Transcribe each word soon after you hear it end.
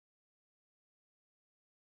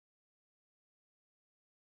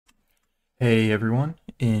Hey everyone,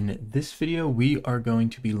 in this video we are going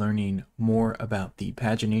to be learning more about the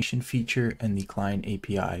pagination feature and the client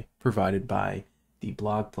API provided by the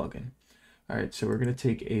blog plugin. Alright, so we're going to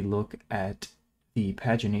take a look at the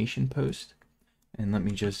pagination post, and let me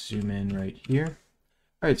just zoom in right here.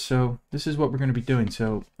 Alright, so this is what we're going to be doing.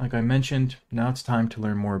 So like I mentioned, now it's time to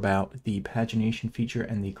learn more about the pagination feature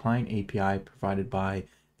and the client API provided by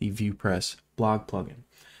the VuePress blog plugin.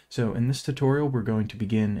 So in this tutorial, we're going to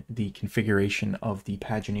begin the configuration of the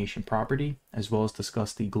pagination property, as well as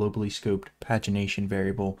discuss the globally scoped pagination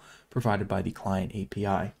variable provided by the client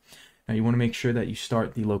API. Now you want to make sure that you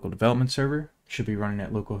start the local development server. It should be running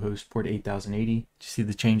at localhost port 8080 to see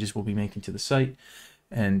the changes we'll be making to the site.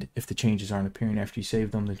 And if the changes aren't appearing after you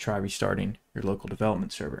save them, then try restarting your local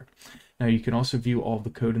development server. Now you can also view all of the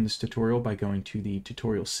code in this tutorial by going to the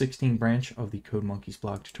tutorial 16 branch of the CodeMonkeys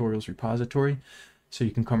blog tutorials repository. So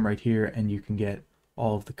you can come right here and you can get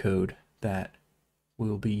all of the code that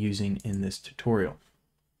we'll be using in this tutorial.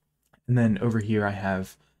 And then over here I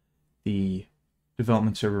have the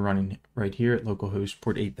development server running right here at localhost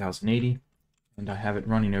port 8080, and I have it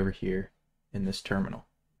running over here in this terminal.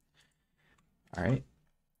 All right.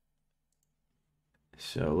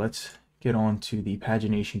 So let's get on to the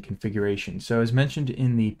pagination configuration. So as mentioned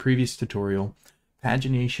in the previous tutorial,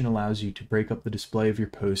 pagination allows you to break up the display of your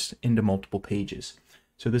posts into multiple pages.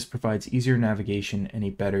 So this provides easier navigation and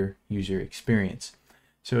a better user experience.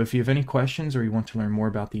 So if you have any questions or you want to learn more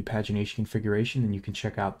about the pagination configuration, then you can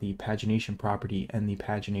check out the pagination property and the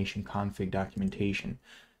pagination config documentation.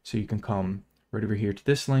 So you can come right over here to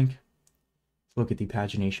this link, look at the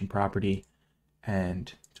pagination property,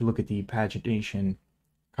 and to look at the pagination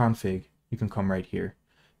config, you can come right here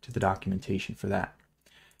to the documentation for that.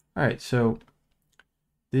 All right, so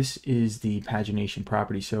this is the pagination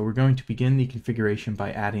property. So we're going to begin the configuration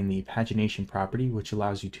by adding the pagination property, which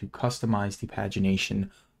allows you to customize the pagination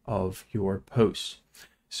of your posts.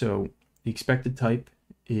 So the expected type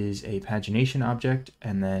is a pagination object,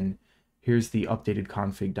 and then here's the updated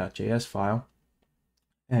config.js file.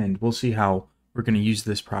 And we'll see how we're going to use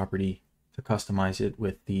this property to customize it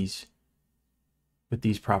with these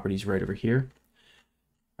properties right over here.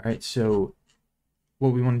 All right, so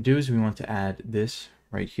what we want to do is we want to add this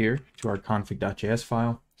right here to our config.js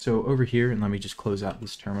file. So over here, and let me just close out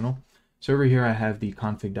this terminal. So over here I have the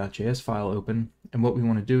config.js file open, and what we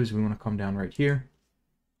want to do is we want to come down right here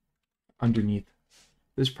underneath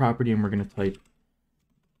this property, and we're going to type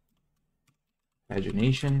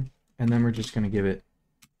pagination, and then we're just going to give it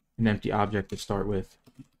an empty object to start with.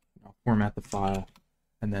 I'll format the file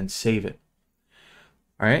and then save it.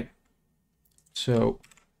 All right, so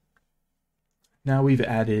now we've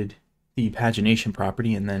added the pagination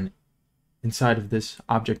property, and then inside of this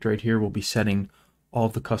object right here, we'll be setting all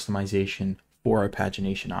of the customization for our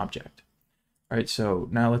pagination object. All right, so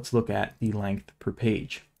now let's look at the length per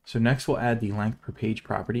page. So next we'll add the length per page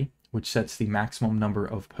property, which sets the maximum number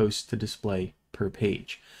of posts to display per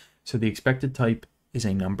page. So the expected type is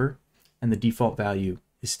a number, and the default value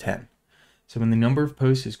is 10. So when the number of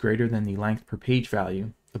posts is greater than the length per page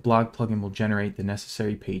value, the blog plugin will generate the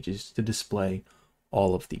necessary pages to display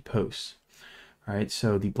all of the posts. All right,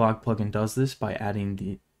 so the blog plugin does this by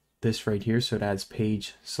adding this right here. So it adds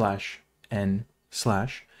page/n/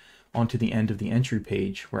 onto the end of the entry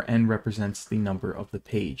page, where n represents the number of the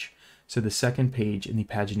page. So the second page in the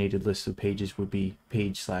paginated list of pages would be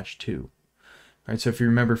page/2. All right, so if you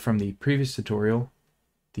remember from the previous tutorial,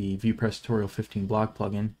 the VuePress tutorial 15 blog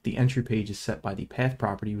plugin, the entry page is set by the path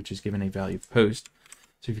property, which is given a value of post.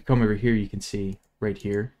 So if you come over here, you can see right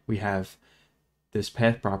here we have this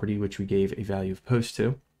path property, which we gave a value of post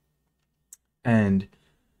to. And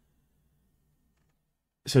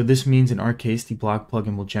so this means in our case, the blog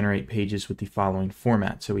plugin will generate pages with the following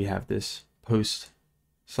format. So we have this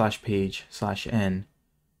post/page/n,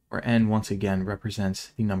 where n once again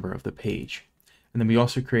represents the number of the page. And then we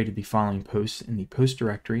also created the following posts in the post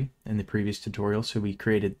directory in the previous tutorial. So we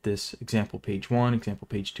created this example page 1, example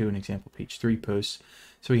page 2, and example page 3 posts.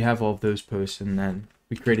 So we have all of those posts, and then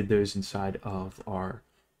we created those inside of our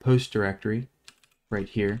post directory right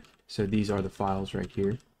here. So these are the files right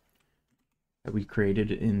here that we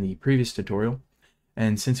created in the previous tutorial.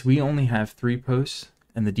 And since we only have 3 posts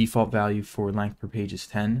and the default value for length per page is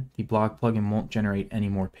 10, the blog plugin won't generate any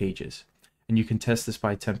more pages. And you can test this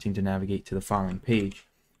by attempting to navigate to the following page.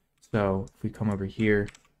 So if we come over here,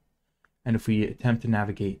 and if we attempt to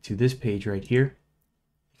navigate to this page right here,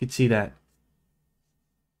 you can see that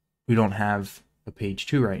we don't have a page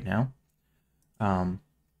 2 right now,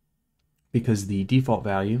 because the default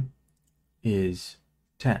value is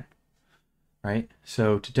 10. right?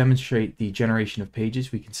 So to demonstrate the generation of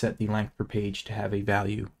pages, we can set the length per page to have a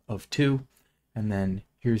value of 2, and then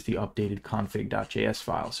here's the updated config.js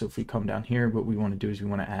file. So if we come down here, what we want to do is we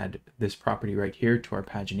want to add this property right here to our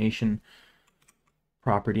pagination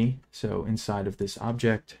property. So inside of this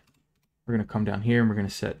object, we're going to come down here and we're going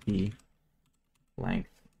to set the length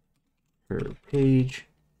per page,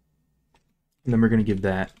 and then we're going to give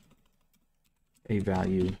that a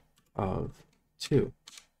value of 2.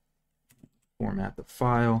 Format the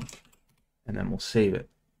file, and then we'll save it.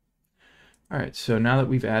 All right, so now that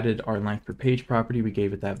we've added our length per page property, we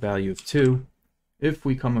gave it that value of 2. If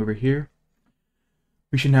we come over here,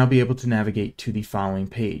 we should now be able to navigate to the following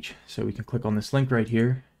page. So we can click on this link right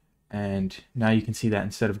here, and now you can see that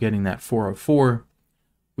instead of getting that 404,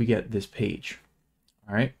 we get this page.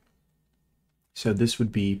 All right, so this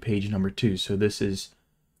would be page number 2. So this is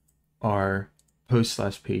our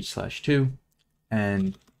post/page/2,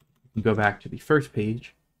 and we go back to the first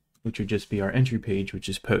page, which would just be our entry page, which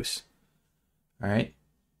is posts. All right,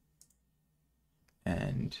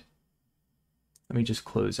 and let me just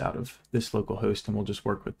close out of this local host and we'll just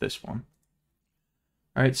work with this one.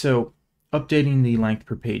 All right, so updating the length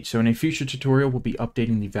per page. So in a future tutorial, we'll be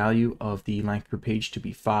updating the value of the length per page to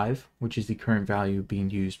be 5, which is the current value being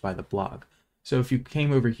used by the blog. So if you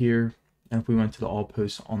came over here and if we went to the all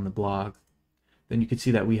posts on the blog, then you can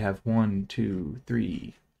see that we have 1, 2,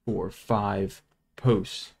 3, 4, 5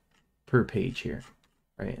 posts per page here,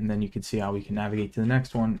 right? And then you can see how we can navigate to the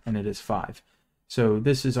next one, and it is 5. So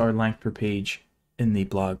this is our length per page in the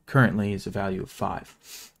blog currently is a value of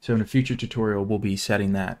 5. So in a future tutorial, we'll be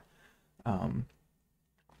setting that.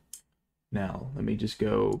 Now let me just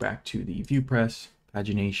go back to the VuePress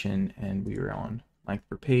pagination, and we are on length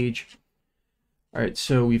per page. All right,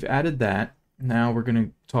 so we've added that. Now we're going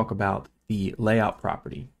to talk about the layout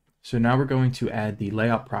property. So now we're going to add the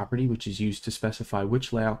layout property, which is used to specify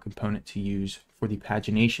which layout component to use for the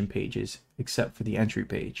pagination pages, except for the entry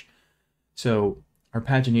page. So our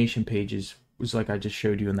pagination pages was like I just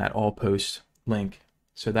showed you in that all posts link.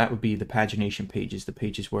 So that would be the pagination pages, the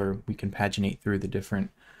pages where we can paginate through the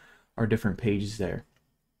our different pages there.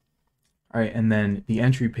 All right, and then the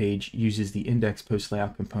entry page uses the index post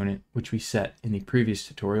layout component, which we set in the previous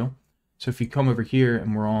tutorial. So if you come over here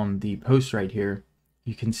and we're on the post right here,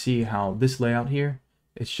 you can see how this layout here,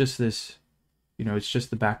 it's just this, it's just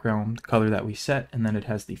the background color that we set, and then it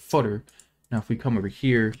has the footer. Now if we come over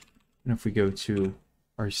here, and if we go to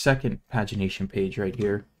our second pagination page right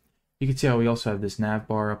here, you can see how we also have this nav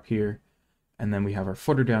bar up here, and then we have our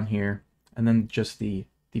footer down here, and then just the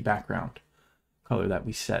background color that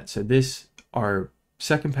we set. So this, our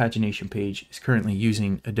second pagination page, is currently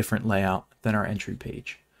using a different layout than our entry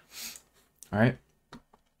page. All right,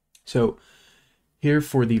 so here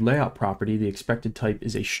for the layout property, the expected type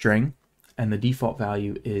is a string, and the default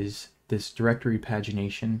value is this directory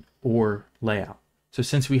pagination or layout. So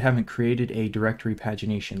since we haven't created a directory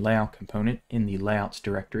pagination layout component in the layouts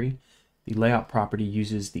directory, the layout property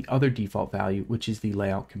uses the other default value, which is the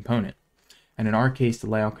layout component. And in our case, the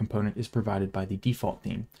layout component is provided by the default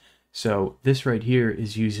theme. So this right here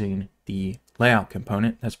is using the layout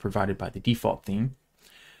component that's provided by the default theme.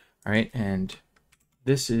 All right, and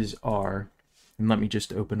this is our, and let me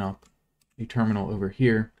just open up a terminal over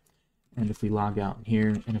here. And if we log out in here,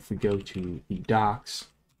 and if we go to the docs,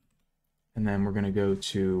 and then we're going to go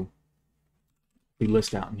to the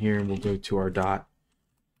list out in here, and we'll go to our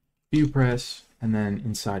 .VuePress, and then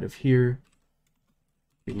inside of here,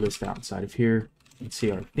 we list out inside of here, you can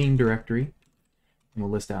see our theme directory, and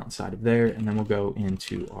we'll list out inside of there, and then we'll go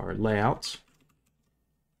into our layouts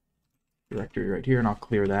directory right here, and I'll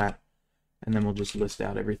clear that, and then we'll just list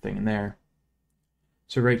out everything in there.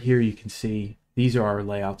 So right here you can see these are our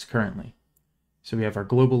layouts currently. So we have our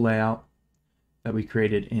global layout that we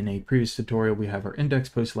created in a previous tutorial. We have our index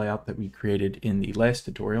post layout that we created in the last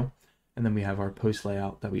tutorial. And then we have our post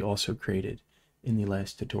layout that we also created in the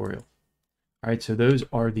last tutorial. All right, so those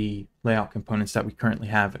are the layout components that we currently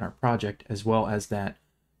have in our project, as well as that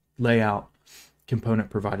layout component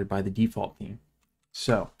provided by the default theme.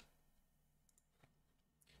 So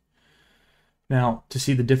now, to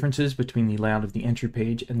see the differences between the layout of the entry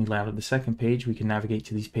page and the layout of the second page, we can navigate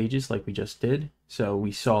to these pages like we just did. So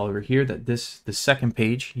we saw over here that the second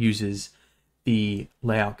page uses the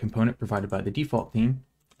layout component provided by the default theme.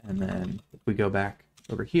 And then if we go back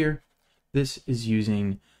over here, this is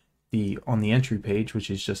using on the entry page, which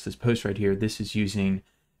is just this post right here, this is using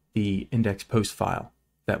the index post file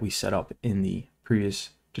that we set up in the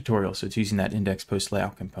previous tutorial. So it's using that index post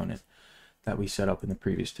layout component that we set up in the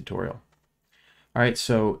previous tutorial. All right,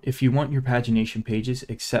 so if you want your pagination pages,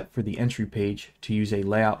 except for the entry page, to use a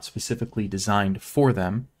layout specifically designed for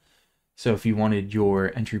them, so if you wanted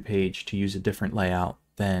your entry page to use a different layout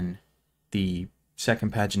than the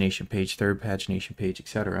second pagination page, third pagination page,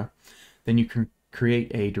 etc., then you can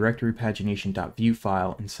create a directory pagination.vue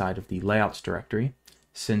file inside of the layouts directory.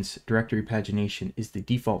 Since directory pagination is the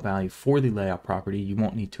default value for the layout property, you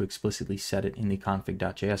won't need to explicitly set it in the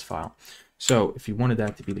config.js file. So if you wanted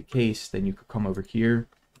that to be the case, then you could come over here,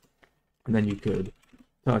 and then you could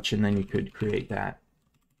touch, and then you could create that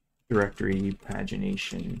directory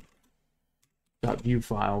pagination.vue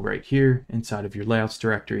file right here inside of your layouts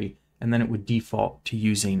directory, and then it would default to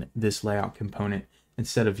using this layout component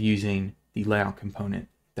instead of using the layout component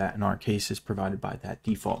that in our case is provided by that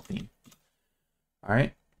default theme. All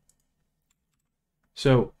right.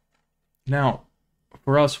 So now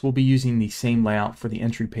for us, we'll be using the same layout for the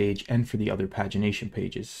entry page and for the other pagination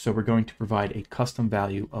pages. So we're going to provide a custom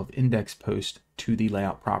value of index post to the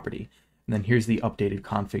layout property. And then here's the updated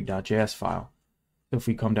config.js file. So if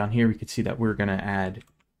we come down here, we can see that we're going to add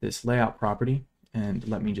this layout property. And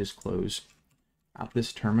let me just close out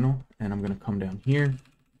this terminal, and I'm going to come down here,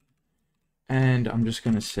 and I'm just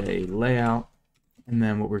going to say layout. And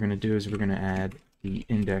then what we're going to do is we're going to add the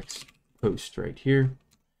index post right here,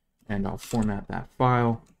 and I'll format that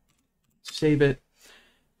file, save it.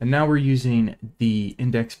 And now we're using the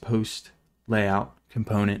index post layout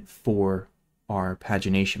component for our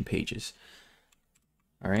pagination pages.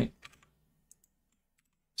 All right.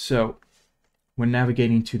 So when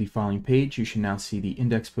navigating to the following page, you should now see the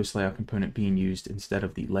index post layout component being used instead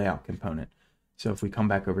of the layout component. So if we come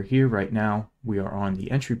back over here, right now we are on the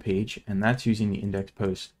entry page, and that's using the index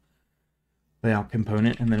post layout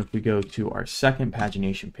component. And then if we go to our second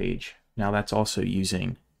pagination page, now that's also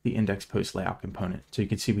using the index post layout component. So you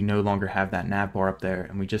can see we no longer have that nav bar up there,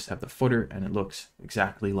 and we just have the footer, and it looks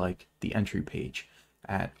exactly like the entry page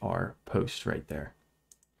at our post right there.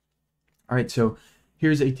 All right, so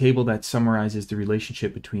here's a table that summarizes the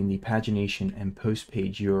relationship between the pagination and post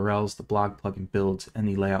page URLs, the blog plugin builds, and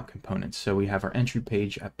the layout components. So we have our entry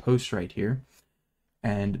page at post right here,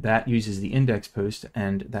 and that uses the index post,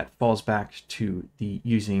 and that falls back to the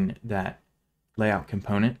using that layout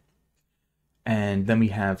component. And then we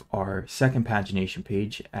have our second pagination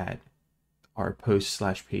page at our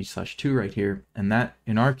post/page/2 right here, and that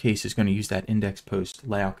in our case is going to use that index post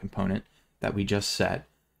layout component that we just set.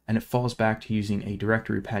 And it falls back to using a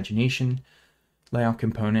directory pagination layout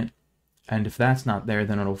component. And if that's not there,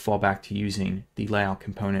 then it'll fall back to using the layout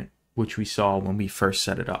component, which we saw when we first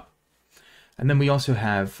set it up. And then we also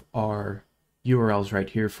have our URLs right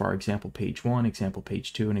here for our example page 1, example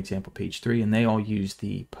page 2, and example page 3, and they all use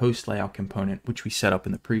the post layout component, which we set up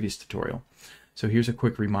in the previous tutorial. So here's a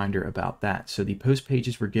quick reminder about that. So the post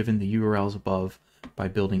pages were given the URLs above by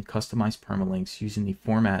building customized permalinks using the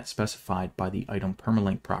format specified by the item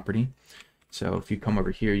permalink property. So if you come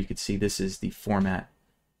over here, you can see this is the format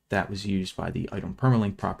that was used by the item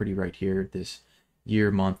permalink property right here, this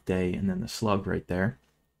year, month, day, and then the slug right there.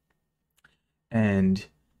 And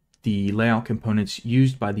the layout components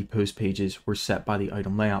used by the post pages were set by the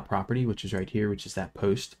item layout property, which is right here, which is that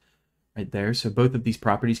post right there. So both of these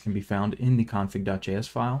properties can be found in the config.js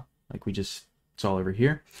file, like we just saw over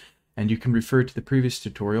here. And you can refer to the previous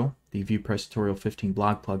tutorial, the VuePress tutorial 15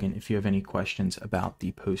 blog plugin, if you have any questions about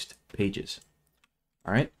the post pages.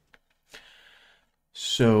 All right.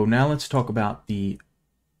 So now let's talk about the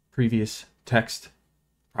previous text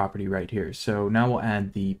property right here. So now we'll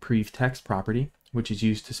add the prevText property, which is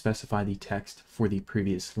used to specify the text for the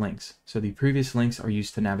previous links. So the previous links are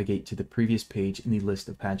used to navigate to the previous page in the list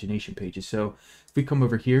of pagination pages. So if we come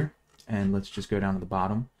over here and let's just go down to the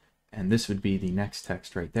bottom, and this would be the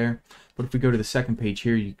nextText right there. But if we go to the second page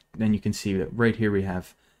here, then you can see that right here we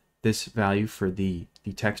have this value for the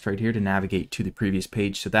text right here to navigate to the previous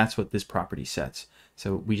page. So that's what this property sets.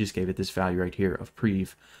 So we just gave it this value right here of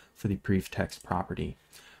prev for the prevText property.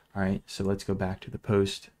 All right, so let's go back to the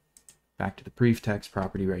post, back to the prevText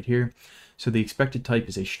property right here. So the expected type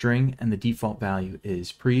is a string, and the default value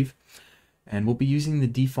is prev. And we'll be using the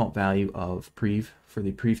default value of prev for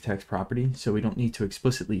the prevText property, so we don't need to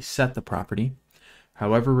explicitly set the property.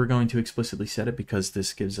 However, we're going to explicitly set it because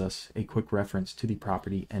this gives us a quick reference to the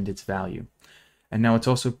property and its value. And now it's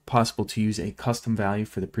also possible to use a custom value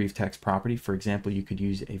for the prevText property. For example, you could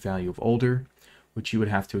use a value of older, which you would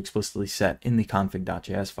have to explicitly set in the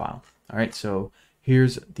config.js file. All right, so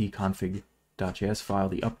here's the config.js file,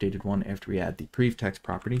 the updated one after we add the prevText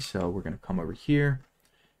property. So we're going to come over here,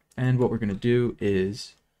 and what we're going to do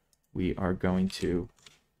is we are going to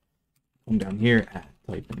come down here,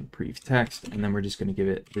 type in prevText, and then we're just going to give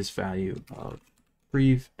it this value of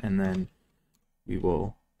prev, and then we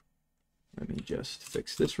will, let me just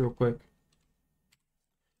fix this real quick,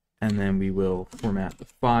 and then we will format the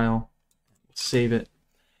file, save it,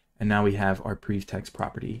 and now we have our prevText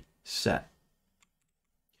property set.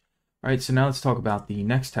 All right, so now let's talk about the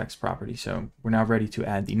nextText property. So we're now ready to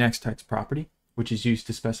add the nextText property, which is used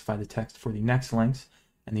to specify the text for the next links,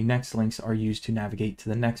 and the next links are used to navigate to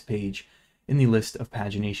the next page in the list of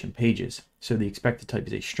pagination pages. So the expected type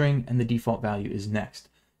is a string, and the default value is next.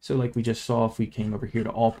 So like we just saw, if we came over here to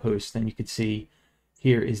all posts, then you could see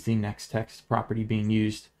here is the nextText property being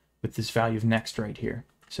used with this value of next right here.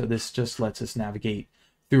 So this just lets us navigate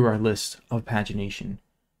through our list of pagination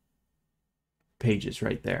pages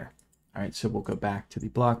right there. All right, so we'll go back to the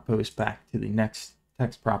blog post, back to the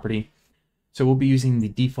nextText property. So we'll be using the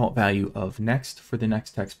default value of next for the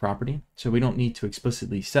nextText property. So we don't need to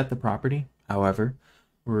explicitly set the property. However,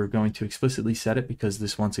 we're going to explicitly set it because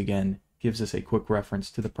this once again gives us a quick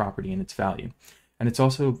reference to the property and its value. And it's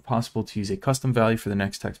also possible to use a custom value for the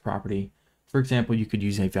nextText property. For example, you could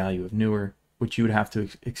use a value of newer, which you would have to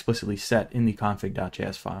explicitly set in the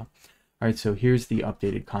config.js file. All right, so here's the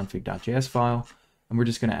updated config.js file. And we're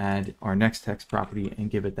just going to add our nextText property and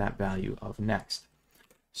give it that value of next.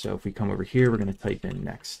 So if we come over here, we're going to type in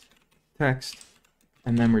nextText,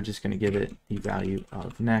 and then we're just going to give it the value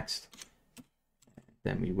of next.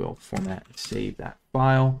 Then we will format and save that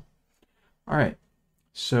file. All right,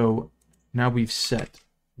 so now we've set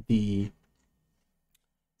the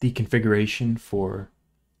configuration for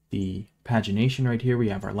the pagination right here. We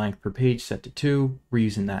have our length per page set to 2. We're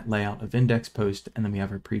using that layout of index post, and then we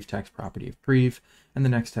have our prevText property of prev and the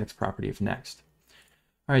nextText property of next.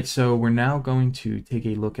 All right, so we're now going to take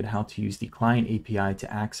a look at how to use the client API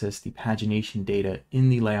to access the pagination data in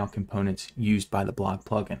the layout components used by the blog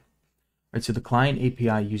plugin. All right, so the client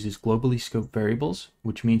API uses globally scoped variables,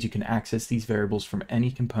 which means you can access these variables from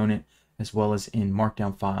any component as well as in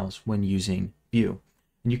Markdown files when using Vue.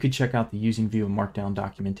 And you could check out the using Vue and Markdown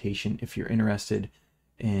documentation if you're interested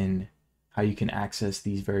in how you can access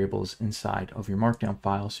these variables inside of your Markdown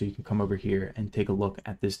file. So you can come over here and take a look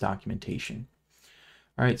at this documentation.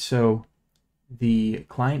 All right, so the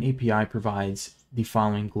client API provides the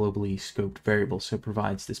following globally scoped variables. So it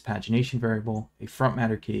provides this pagination variable, a front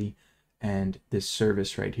matter key, and this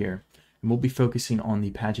service right here. And we'll be focusing on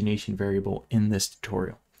the pagination variable in this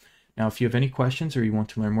tutorial. Now, if you have any questions or you want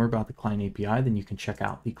to learn more about the client API, then you can check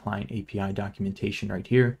out the client API documentation right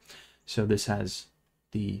here. So this has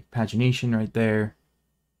the pagination right there,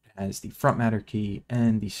 it has the front matter key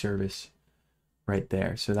and the service right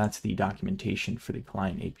there. So that's the documentation for the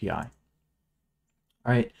client API. All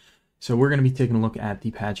right, so we're going to be taking a look at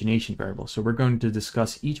the pagination variable. So we're going to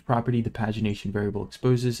discuss each property the pagination variable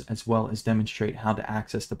exposes, as well as demonstrate how to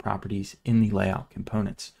access the properties in the layout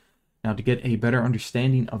components. Now, to get a better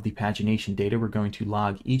understanding of the pagination data, we're going to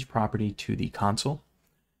log each property to the console,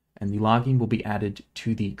 and the logging will be added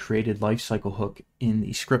to the created lifecycle hook in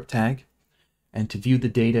the script tag. And to view the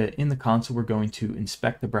data in the console, we're going to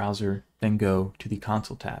inspect the browser, then go to the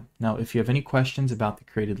console tab. Now, if you have any questions about the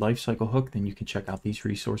created lifecycle hook, then you can check out these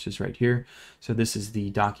resources right here. So this is the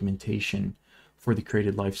documentation for the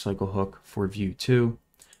created lifecycle hook for Vue 2.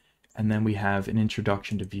 And then we have an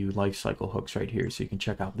introduction to Vue lifecycle hooks right here. So you can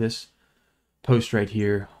check out this post right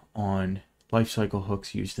here on lifecycle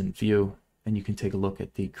hooks used in Vue, and you can take a look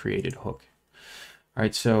at the created hook. All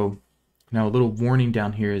right, so now a little warning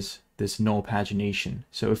down here is this null pagination.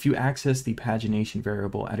 So if you access the pagination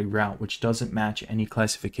variable at a route which doesn't match any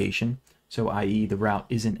classification, so i.e. the route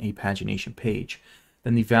isn't a pagination page,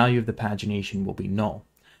 then the value of the pagination will be null.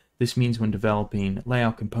 This means when developing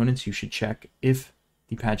layout components, you should check if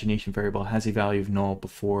the pagination variable has a value of null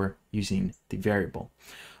before using the variable.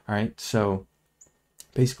 All right, so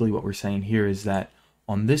basically what we're saying here is that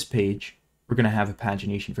on this page, we're going to have a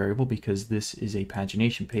pagination variable because this is a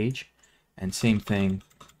pagination page. And same thing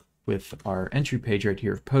with our entry page right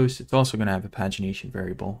here of post, it's also going to have a pagination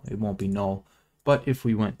variable. It won't be null. But if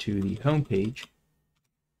we went to the home page,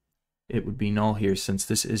 it would be null here since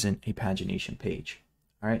this isn't a pagination page.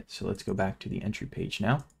 All right, so let's go back to the entry page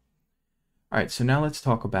now. All right, so now let's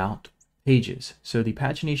talk about pages. So the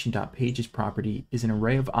pagination.pages property is an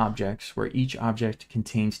array of objects where each object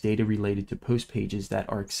contains data related to post pages that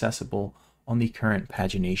are accessible on the current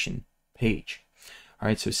pagination page. All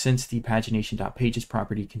right, so since the pagination.pages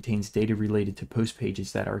property contains data related to post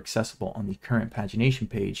pages that are accessible on the current pagination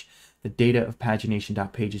page, the data of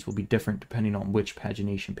pagination.pages will be different depending on which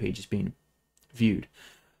pagination page is being viewed.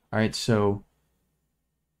 All right, so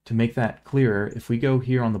to make that clearer, if we go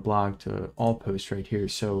here on the blog to all posts right here,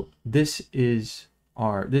 so this is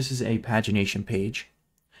a pagination page,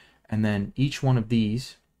 And then each one of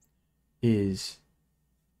these is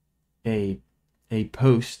a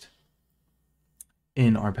post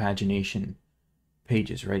in our pagination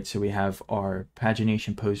pages, right? So we have our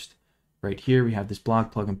pagination post right here. We have this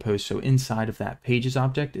blog plugin post. So inside of that pages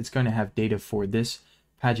object, it's going to have data for this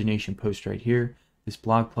pagination post right here, this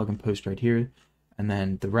blog plugin post right here, and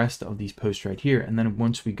then the rest of these posts right here. And then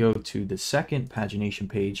once we go to the second pagination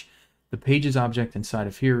page, the pages object inside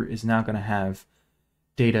of here is now going to have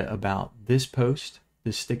data about this post,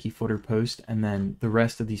 this sticky footer post, and then the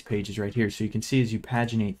rest of these pages right here. So you can see as you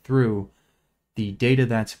paginate through, the data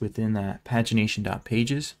that's within that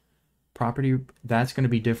pagination.pages property, that's going to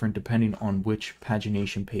be different depending on which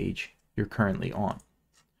pagination page you're currently on.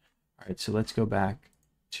 All right, so let's go back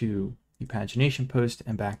to the pagination post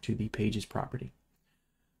and back to the pages property.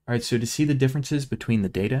 All right, so to see the differences between the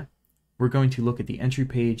data, we're going to look at the entry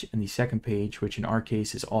page and the second page, which in our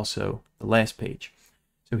case is also the last page.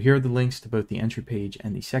 So here are the links to both the entry page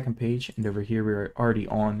and the second page, and over here we're already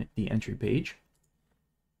on the entry page.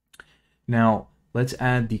 Now, let's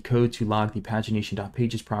add the code to log the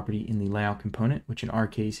pagination.pages property in the layout component, which in our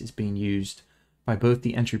case is being used by both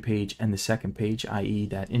the entry page and the second page, i.e.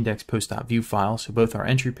 that index.post.view file. So both our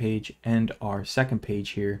entry page and our second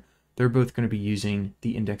page here, they're both going to be using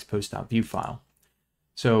the index.post.view file.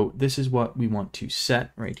 So this is what we want to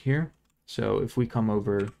set right here. So if we come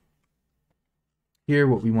over here,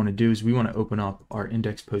 what we want to do is we want to open up our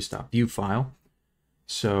index.post.view file.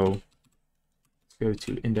 So go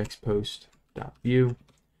to index.post.view,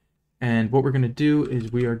 and what we're going to do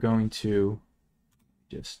is we are going to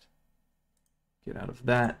just get out of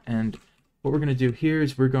that, and what we're going to do here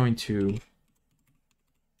is we're going to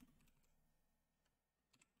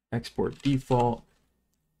export default,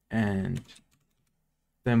 and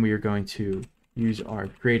then we are going to use our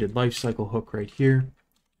created lifecycle hook right here,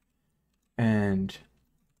 and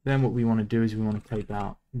then what we want to do is we want to type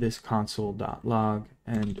out this console.log,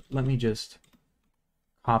 and let me just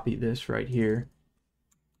copy this right here.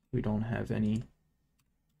 We don't have any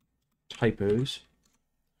typos.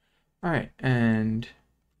 All right, and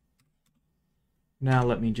now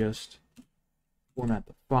let me just format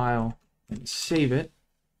the file and save it.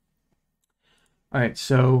 All right,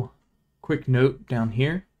 so quick note down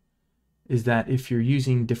here is that if you're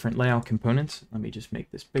using different layout components, let me just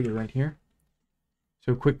make this bigger right here.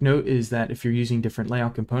 So quick note is that if you're using different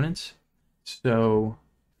layout components, so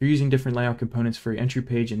if you're using different layout components for your entry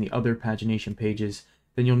page and the other pagination pages,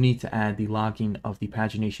 then you'll need to add the logging of the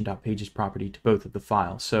pagination.pages property to both of the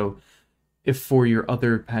files. So if for your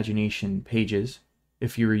other pagination pages,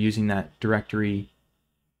 if you were using that directory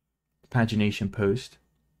pagination post,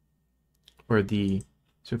 or the,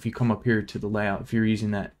 so if you come up here to the layout, if you're using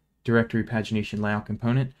that directory pagination layout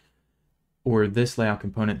component or this layout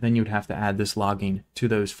component, then you'd have to add this logging to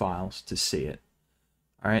those files to see it.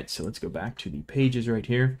 All right, so let's go back to the pages right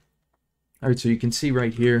here. All right, so you can see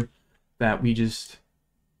right here that we just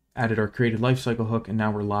added our created lifecycle hook, and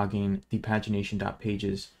now we're logging the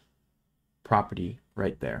pagination.pages property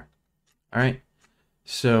right there. All right,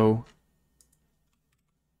 so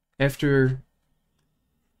after,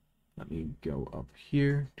 let me go up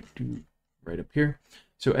here, right up here.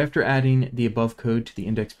 So after adding the above code to the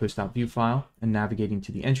index.post.view file and navigating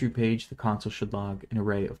to the entry page, the console should log an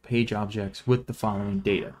array of page objects with the following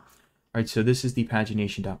data. All right, so this is the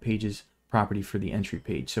pagination.pages property for the entry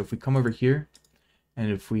page. So if we come over here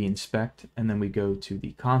and if we inspect and then we go to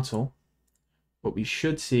the console, what we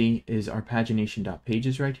should see is our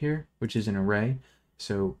pagination.pages right here, which is an array.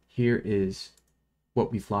 So here is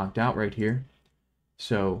what we've logged out right here.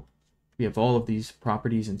 So we have all of these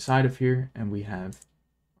properties inside of here, and we have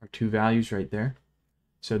our two values right there.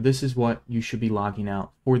 So this is what you should be logging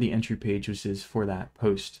out for the entry page, which is for that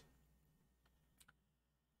post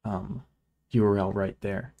URL right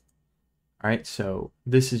there. All right, so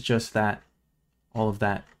this is just that, all of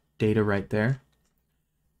that data right there.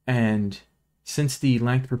 And since the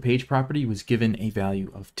lengthPerPage property was given a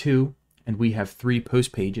value of 2, and we have 3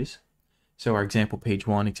 post pages, so our example page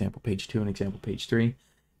 1, example page 2, and example page 3,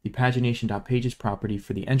 the pagination.pages property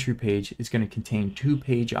for the entry page is going to contain 2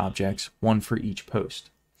 page objects, one for each post.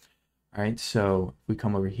 All right, so if we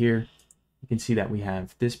come over here, you can see that we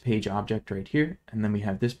have this page object right here, and then we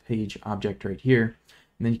have this page object right here,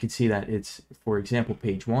 and then you can see that it's for example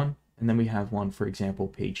page 1, and then we have one for example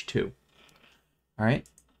page 2. All right,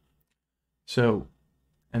 so,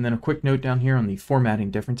 and then a quick note down here on the formatting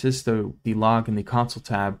differences. So the log in the console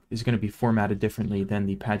tab is going to be formatted differently than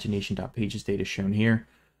the pagination.pages data shown here,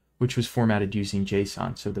 which was formatted using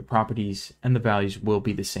JSON. So the properties and the values will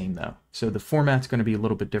be the same though. So the format's going to be a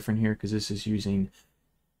little bit different here because this is using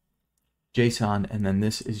JSON, and then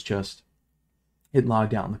this is just it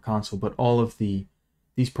logged out in the console, but all of these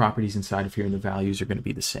properties inside of here and the values are going to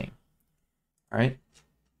be the same. All right.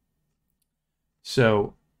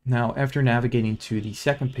 So now after navigating to the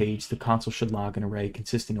second page, the console should log an array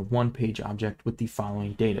consisting of one page object with the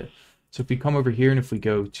following data. So if we come over here and if we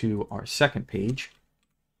go to our second page,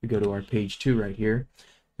 we go to our page 2 right here,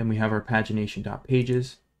 then we have our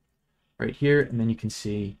pagination.pages right here, and then you can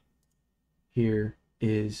see here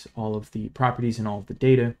is all of the properties and all of the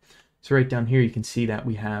data. So right down here you can see that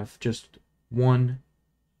we have just one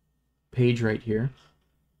page right here,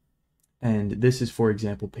 and this is, for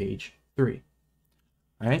example, page 3.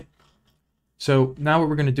 All right. So now what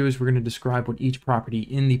we're going to do is we're going to describe what each property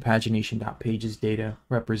in the pagination.pages data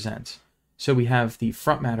represents. So we have the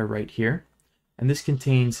front matter right here, and this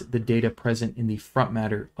contains the data present in the front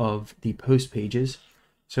matter of the post pages.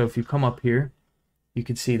 So if you come up here, you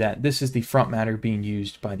can see that this is the front matter being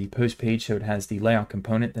used by the post page. So it has the layout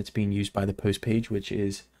component that's being used by the post page, which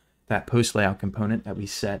is that post layout component that we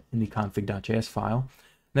set in the config.js file.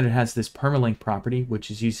 Then it has this permalink property, which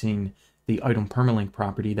is using the item permalink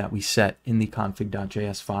property that we set in the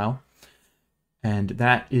config.js file. And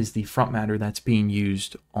that is the front matter that's being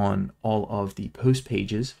used on all of the post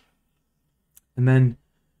pages. And then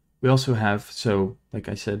we also have, so like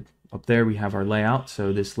I said, up there we have our layout.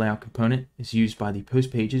 So this layout component is used by the post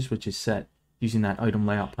pages, which is set using that item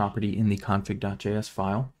layout property in the config.js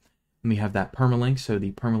file. And we have that permalink, so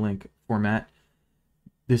the permalink format.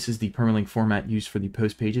 This is the permalink format used for the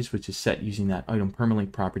post pages, which is set using that item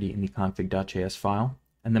permalink property in the config.js file.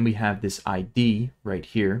 And then we have this ID right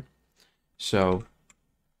here. So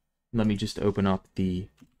let me just open up the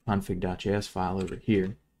config.js file over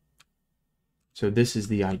here. So this is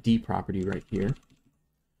the ID property right here.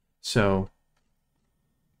 So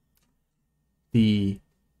the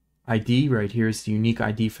ID right here is the unique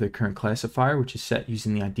ID for the current classifier, which is set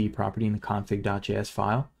using the ID property in the config.js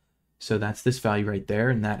file. So that's this value right there,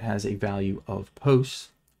 and that has a value of posts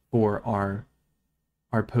for our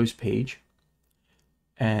post page.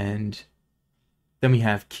 And then we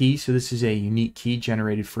have key. So this is a unique key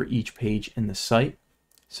generated for each page in the site.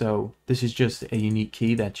 So this is just a unique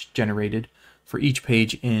key that's generated for each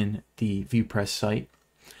page in the VuePress site.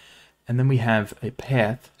 And then we have a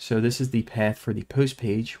path. So this is the path for the post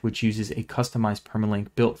page, which uses a customized permalink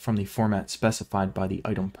built from the format specified by the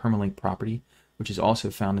item permalink property, which is also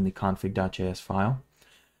found in the config.js file.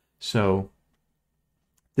 So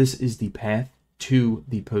this is the path to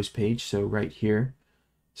the post page. So right here.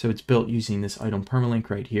 So it's built using this item permalink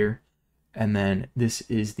right here. And then this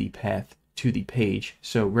is the path to the page.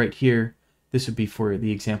 So right here, this would be for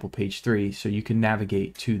the example page 3. So you can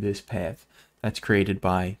navigate to this path that's created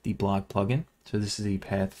by the blog plugin. So this is the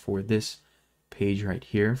path for this page right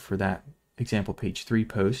here for that example page 3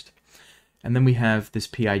 post. And then we have this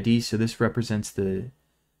PID. So this represents the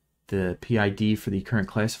PID for the current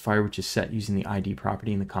classifier, which is set using the ID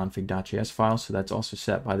property in the config.js file. So that's also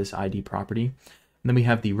set by this ID property. And then we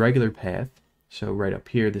have the regular path. So right up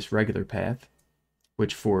here, this regular path,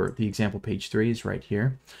 which for the example page 3 is right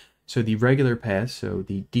here. So the regular path, so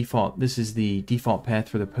the default, this is the default path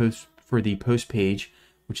for the post page,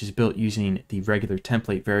 which is built using the regular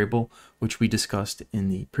template variable, which we discussed in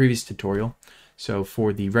the previous tutorial. So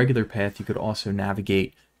for the regular path, you could also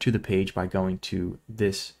navigate to the page by going to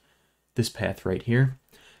this path right here.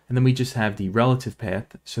 And then we just have the relative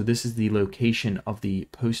path. So this is the location of the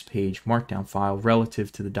post page markdown file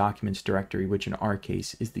relative to the documents directory, which in our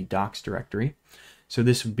case is the docs directory. So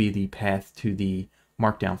this would be the path to the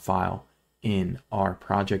markdown file in our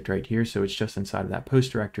project right here. So it's just inside of that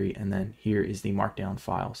post directory, and then here is the markdown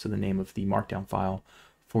file. So the name of the markdown file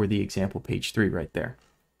for the example page 3 right there.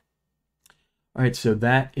 All right, so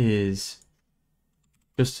that is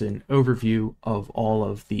just an overview of all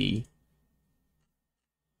of the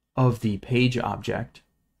page object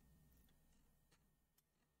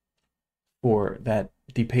for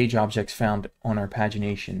the page objects found on our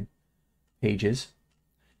pagination pages.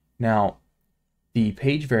 Now, the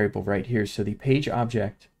page variable right here, so the page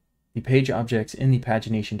objects in the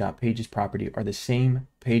pagination.pages property are the same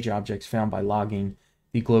page objects found by logging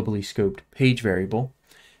the globally scoped page variable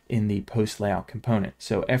in the post layout component.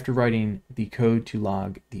 So after writing the code to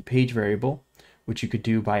log the page variable, which you could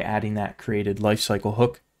do by adding that created lifecycle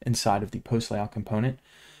hook inside of the post layout component,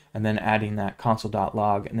 and then adding that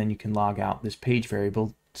console.log, and then you can log out this page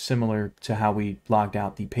variable similar to how we logged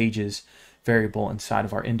out the pages variable inside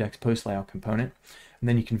of our index post layout component. And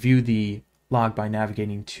then you can view the log by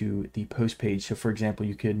navigating to the post page. So for example,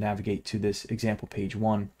 you could navigate to this example page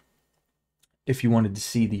 1 if you wanted to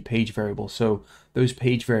see the page variable. So those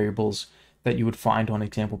page variables that you would find on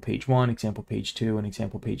example page 1, example page 2, and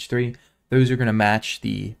example page 3. Those are going to match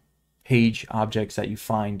the page objects that you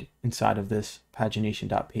find inside of this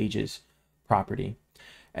pagination.pages property.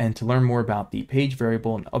 And to learn more about the page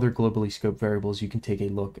variable and other globally scoped variables, you can take a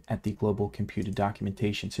look at the global computed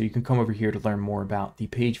documentation. So you can come over here to learn more about the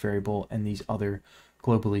page variable and these other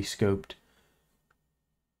globally scoped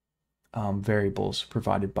variables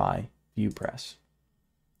provided by VuePress.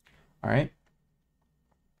 All right.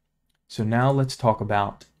 So now let's talk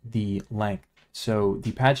about the length. So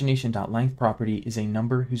the pagination.length property is a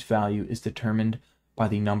number whose value is determined by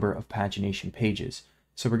the number of pagination pages.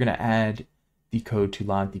 So we're going to add the code to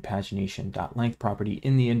log the pagination.length property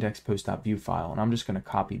in the index_post.vue file. And I'm just going to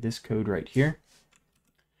copy this code right here.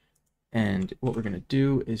 And what we're going to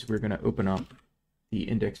do is we're going to open up the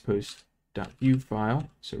index_post.vue file.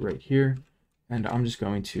 So right here, and I'm just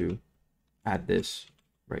going to add this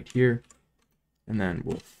right here. And then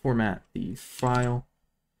we'll format the file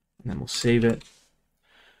and then we'll save it.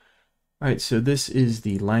 All right, so this is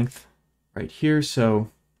the length right here. So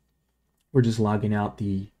we're just logging out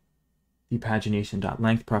the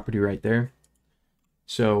pagination.length property right there.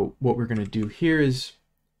 So what we're going to do here is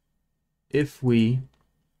if we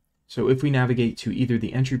navigate to either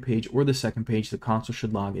the entry page or the second page, the console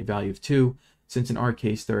should log a value of 2, since in our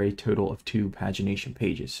case there are a total of 2 pagination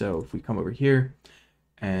pages. So if we come over here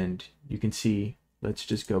and you can see, let's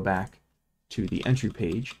just go back to the entry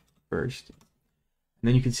page first. And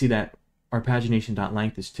then you can see that our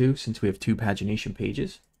pagination.length is 2 since we have 2 pagination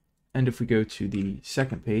pages. And if we go to the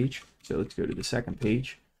second page, so let's go to the second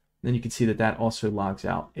page, then you can see that that also logs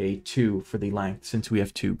out a 2 for the length since we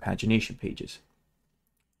have 2 pagination pages.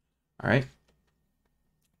 All right.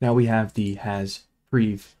 Now we have the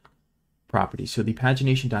hasPrev property. So the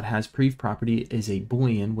pagination.hasPrev property is a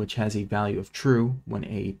Boolean which has a value of true when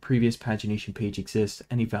a previous pagination page exists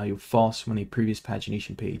and a value of false when a previous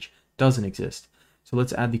pagination page doesn't exist. So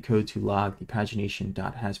let's add the code to log the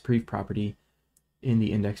pagination.hasPrev property in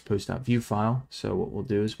the index_post.vue file. So what we'll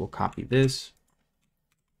do is we'll copy this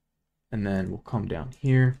and then we'll come down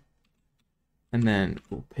here and then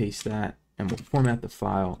we'll paste that and we'll format the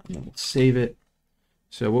file and then we'll save it.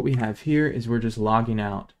 So what we have here is we're just logging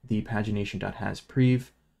out the pagination.hasPrev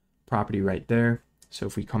property right there. So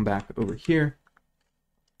if we come back over here,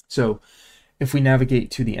 so if we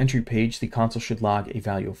navigate to the entry page, the console should log a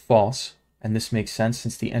value of false. And this makes sense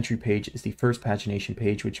since the entry page is the first pagination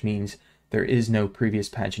page, which means there is no previous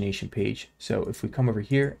pagination page. So if we come over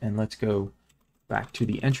here and let's go back to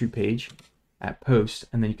the entry page at post,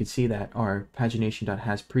 and then you can see that our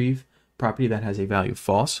pagination.hasPrev property that has a value of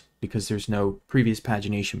false because there's no previous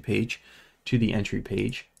pagination page to the entry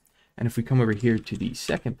page. And if we come over here to the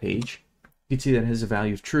second page, you can see that it has a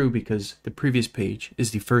value of true because the previous page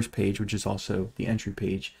is the first page, which is also the entry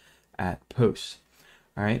page at post.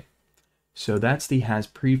 All right, so that's the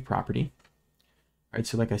hasPrev property. All right,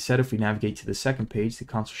 so like I said, if we navigate to the second page, the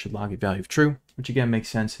console should log a value of true, which again makes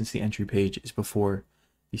sense since the entry page is before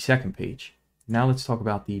the second page. Now let's talk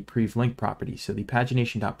about the prevLink property. So the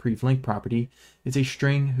pagination.prevLink property is a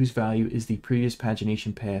string whose value is the previous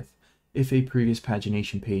pagination path if a previous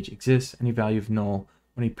pagination page exists and a value of null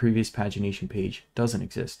when a previous pagination page doesn't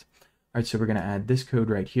exist. All right, so we're going to add this code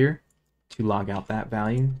right here to log out that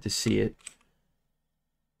value to see it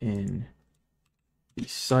in the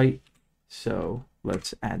site. So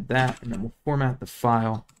let's add that and then we'll format the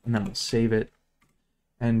file and then we'll save it.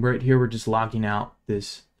 And right here, we're just logging out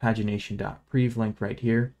this pagination.prevLink right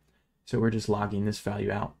here. So we're just logging this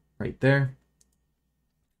value out right there.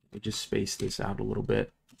 We just space this out a little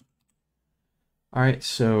bit. All right,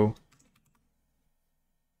 so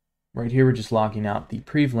right here, we're just logging out the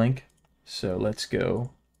prevLink. So let's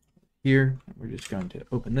go here. We're just going to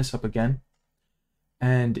open this up again.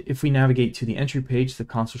 And if we navigate to the entry page, the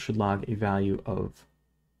console should log a value of,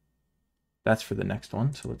 that's for the next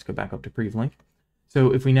one. So let's go back up to prevLink.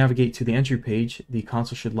 So if we navigate to the entry page, the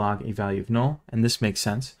console should log a value of null. And this makes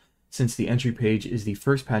sense since the entry page is the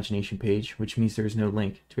first pagination page, which means there's no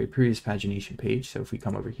link to a previous pagination page. So if we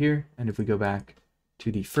come over here and if we go back to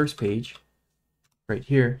the first page right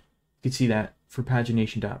here, you can see that for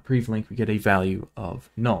pagination.prevLink, we get a value of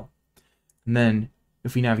null. And then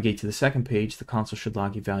if we navigate to the second page, the console should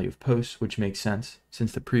log a value of post, which makes sense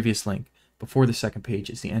since the previous link before the second page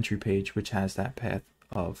is the entry page, which has that path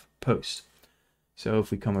of post. So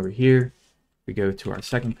if we come over here, we go to our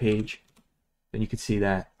second page, then you can see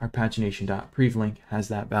that our pagination.prevLink has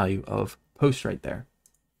that value of post right there.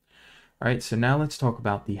 All right, so now let's talk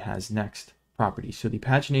about the hasNext property. So the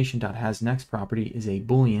pagination.hasNext property is a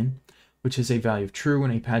Boolean, which has a value of true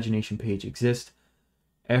when a pagination page exists,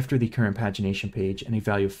 after the current pagination page and a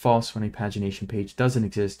value of false when a pagination page doesn't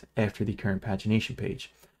exist after the current pagination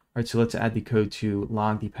page. All right, so let's add the code to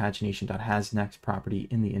log the pagination.hasNext property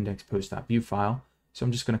in the indexPost.view file. So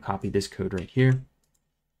I'm just going to copy this code right here.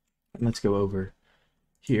 And let's go over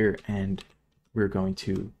here and we're going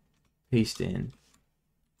to paste in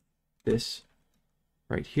this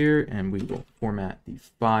right here, and we will format the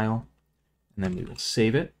file, and then we will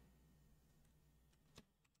save it.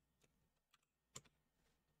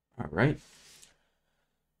 All right.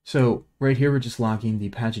 So right here, we're just logging the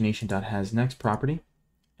pagination.hasNext property.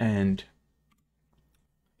 And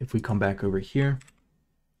if we come back over here,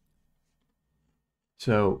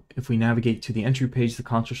 so if we navigate to the entry page, the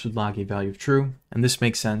console should log a value of true. And this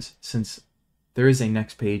makes sense since there is a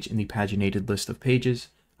next page in the paginated list of pages,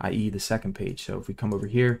 i.e. the second page. So if we come over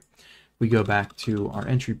here, we go back to our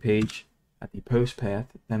entry page at the post path,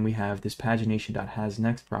 then we have this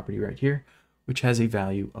pagination.hasNext property right here, which has a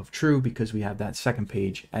value of true because we have that second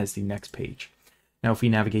page as the next page. Now, if we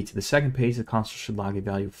navigate to the second page, the console should log a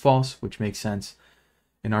value of false, which makes sense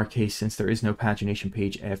in our case since there is no pagination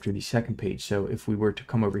page after the second page. So if we were to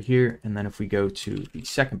come over here, and then if we go to the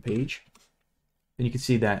second page, then you can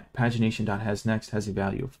see that pagination.hasNext has a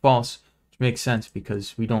value of false, which makes sense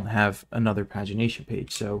because we don't have another pagination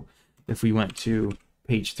page. So if we went to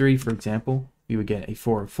page 3, for example, we would get a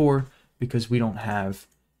 404 because we don't have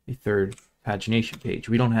a third pagination page.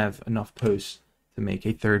 We don't have enough posts to make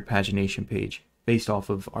a third pagination page based off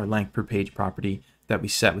of our lengthPerPage property that we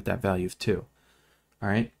set with that value of 2. All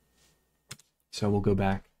right, so we'll go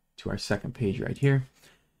back to our second page right here.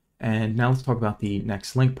 And now let's talk about the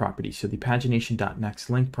nextLink property. So the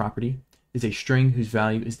pagination.nextLink property is a string whose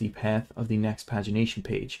value is the path of the next pagination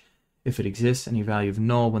page if it exists, and a value of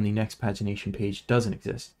null when the next pagination page doesn't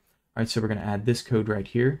exist. All right, so we're going to add this code right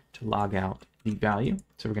here to log out the value.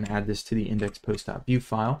 So we're going to add this to the indexPost.view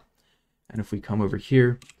file. And if we come over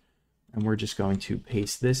here, and we're just going to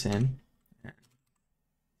paste this in,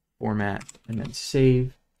 format, and then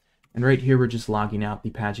save. And right here, we're just logging out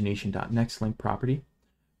the pagination.nextLink property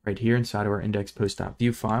right here inside of our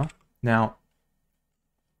indexPost.view file. Now,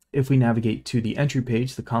 if we navigate to the entry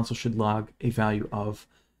page, the console should log a value of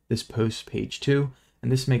this post page 2.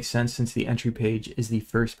 And this makes sense since the entry page is the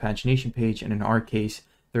first pagination page. And in our case,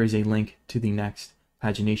 there is a link to the next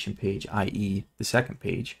pagination page, i.e. the second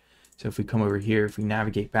page. So if we come over here, if we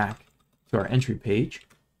navigate back to our entry page,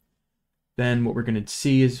 then what we're going to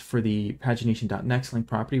see is for the pagination.nextLink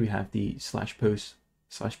property, we have the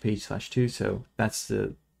 /post/page/2. So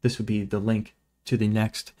this would be the link to the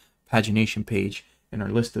next pagination page in our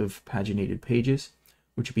list of paginated pages,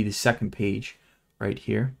 which would be the second page right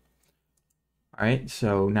here. All right,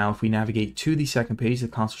 so now if we navigate to the second page, the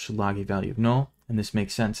console should log a value of null. And this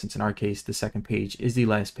makes sense since in our case, the second page is the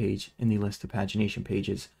last page in the list of pagination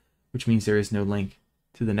pages, which means there is no link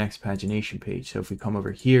to the next pagination page. So if we come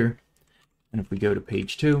over here, and if we go to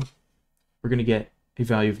page 2, we're going to get a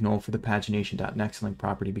value of null for the pagination.nextLink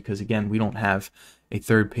property because, again, we don't have a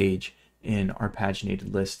third page in our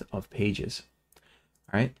paginated list of pages.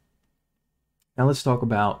 All right. Now let's talk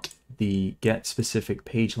about the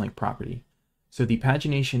getSpecificPageLink property. So the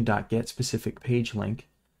pagination.getSpecificPageLink,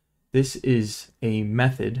 this is a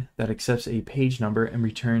method that accepts a page number and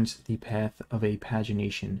returns the path of a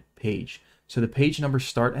pagination page. So the page numbers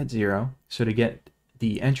start at 0. So to get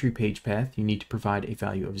the entry page path, you need to provide a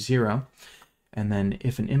value of 0. And then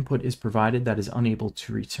if an input is provided that is unable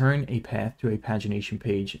to return a path to a pagination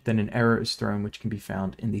page, then an error is thrown, which can be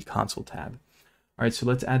found in the console tab. All right, so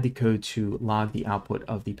let's add the code to log the output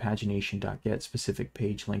of the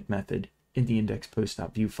pagination.getSpecificPageLink method in the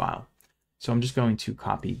indexPost.view file. So I'm just going to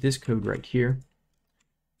copy this code right here,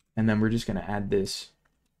 and then we're just going to add this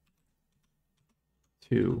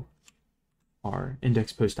to our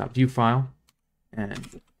indexPost.view file.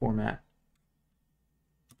 And format,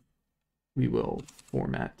 we will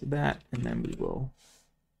format that, and then we will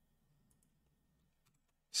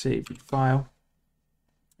save the file.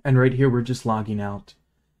 And right here, we're just logging out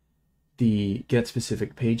the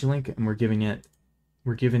getSpecificPageLink, and we're giving it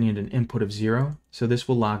an input of 0. So this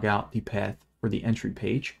will log out the path for the entry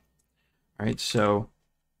page. All right, so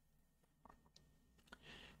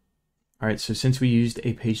since we used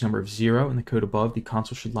a page number of 0 in the code above, the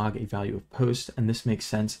console should log a value of post, and this makes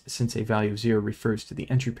sense since a value of 0 refers to the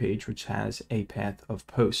entry page, which has a path of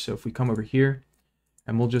post. So if we come over here,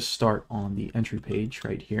 and we'll just start on the entry page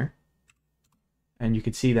right here, and you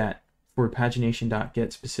can see that for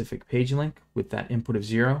pagination.getSpecificPageLink, with that input of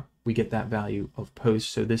 0, we get that value of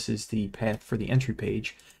post. So this is the path for the entry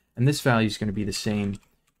page, and this value is going to be the same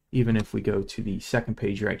even if we go to the second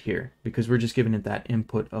page right here, because we're just giving it that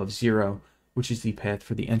input of 0 which is the path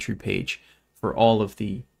for the entry page. For all of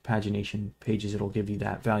the pagination pages, it'll give you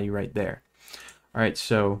that value right there. All right,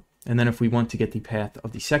 so, and then if we want to get the path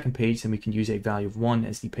of the second page, then we can use a value of 1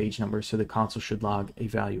 as the page number. So the console should log a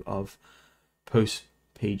value of post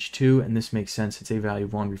page 2, and this makes sense. It's a value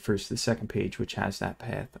of 1 refers to the second page, which has that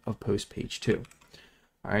path of post page 2.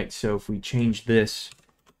 All right, so if we change this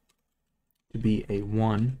to be a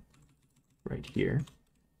 1 right here,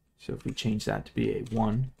 so if we change that to be a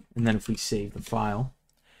 1, and then if we save the file,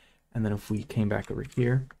 and then if we came back over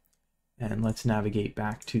here, and let's navigate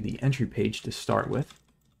back to the entry page to start with,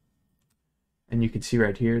 and you can see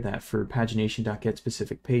right here that for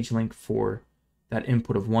pagination.getSpecificPageLink, for that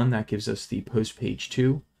input of 1, that gives us the post page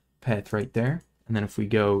 2 path right there. And then if we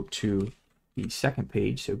go to the second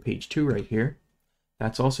page, so page 2 right here,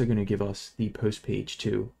 that's also going to give us the post page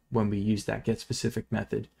 2 when we use that getSpecific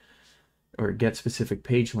method, or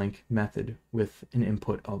getSpecificPageLink method, with an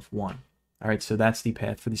input of 1. All right, so that's the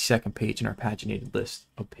path for the second page in our paginated list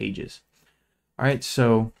of pages. All right,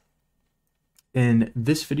 so in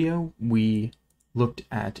this video, we looked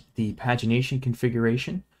at the pagination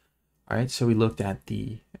configuration. All right, so we looked at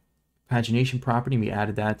the pagination property, and we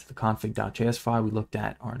added that to the config.js file. We looked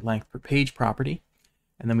at our lengthPerPage property,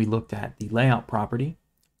 and then we looked at the layout property,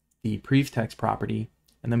 the prevText property,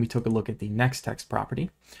 and then we took a look at the nextText property.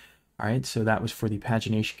 All right, so that was for the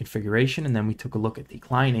pagination configuration, and then we took a look at the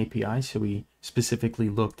client API. So we specifically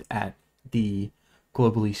looked at the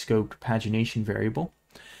globally scoped pagination variable,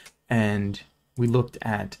 and we looked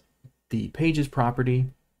at the pages property,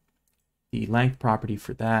 the length property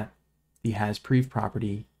for that, the hasPrev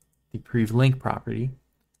property, the prevLink property,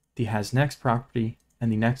 the hasNext property,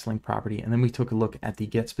 and the nextLink property, and then we took a look at the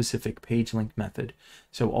getSpecificPageLink method.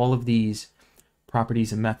 So all of these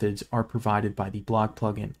properties and methods are provided by the blog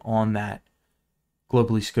plugin on that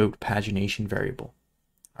globally scoped pagination variable.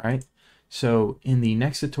 All right, so in the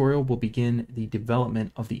next tutorial, we'll begin the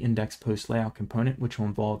development of the index post layout component, which will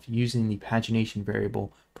involve using the pagination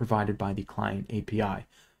variable provided by the client API.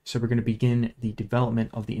 So we're going to begin the development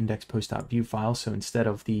of the index post.view file. So instead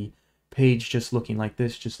of the page just looking like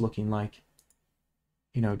this, just looking like,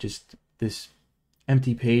 you know, just this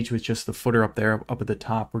empty page with just the footer up there, up at the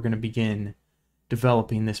top, we're going to begin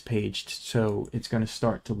developing this page. So it's going to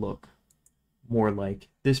start to look more like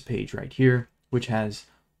this page right here, which has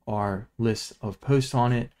our list of posts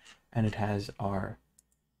on it, and it has our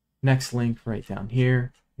nextLink right down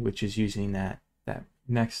here, which is using that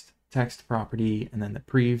nextText property, and then the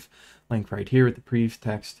prevLink right here with the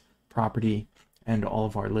prevText property, and all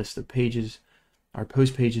of our list of pages, our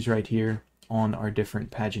post pages right here on our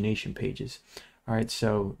different pagination pages. All right,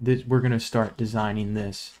 so we're going to start designing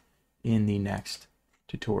this in the next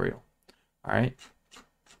tutorial. All right,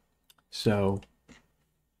 so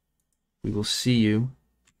we will see you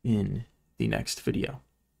in the next video.